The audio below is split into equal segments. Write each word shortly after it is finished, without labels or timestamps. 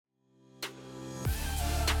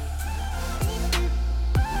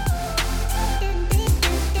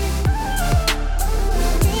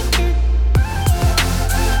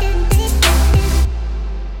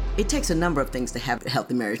takes a number of things to have a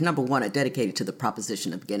healthy marriage. Number one, are dedicated to the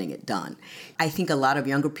proposition of getting it done. I think a lot of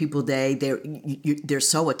younger people today, they're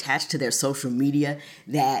so attached to their social media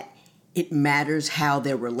that it matters how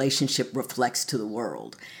their relationship reflects to the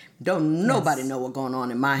world. Don't nobody know what's going on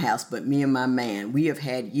in my house but me and my man. We have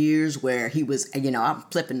had years where he was, I'm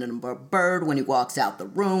flipping him a bird when he walks out the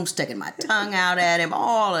room, sticking my tongue out at him,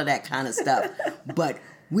 all of that kind of stuff. But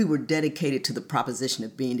we were dedicated to the proposition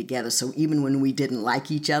of being together. So even when we didn't like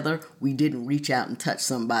each other, we didn't reach out and touch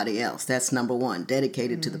somebody else. That's number one,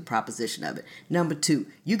 dedicated to the proposition of it. Number two,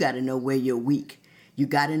 you got to know where you're weak. You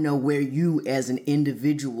got to know where you as an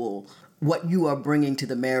individual, what you are bringing to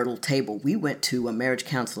the marital table. We went to a marriage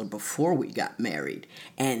counselor before we got married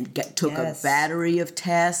and took a battery of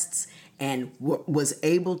tests and was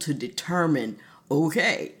able to determine,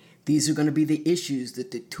 okay, these are going to be the issues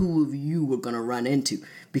that the two of you were going to run into,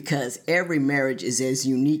 because every marriage is as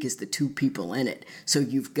unique as the two people in it. So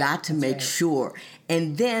you've got to make sure.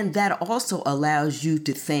 And then that also allows you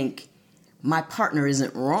to think, my partner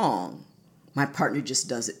isn't wrong. My partner just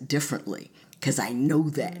does it differently, because I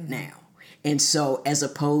know that now. And so as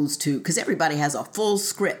opposed to, because everybody has a full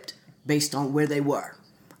script based on where they were.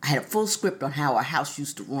 I had a full script on how our house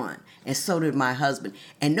used to run, and so did my husband.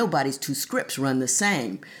 And nobody's two scripts run the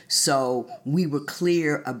same. So we were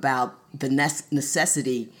clear about the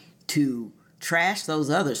necessity to trash those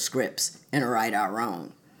other scripts and write our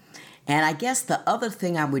own. And I guess the other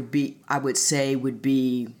thing I would say would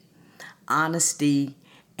be honesty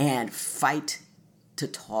and fight to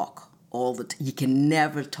talk. You can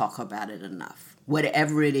never talk about it enough.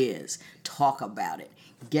 Whatever it is, talk about it.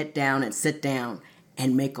 Get down and sit down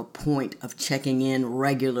and make a point of checking in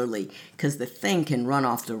regularly, because the thing can run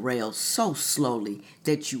off the rails so slowly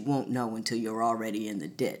that you won't know until you're already in the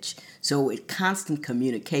ditch. So constant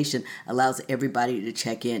communication allows everybody to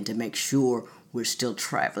check in to make sure we're still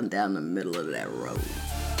traveling down the middle of that road.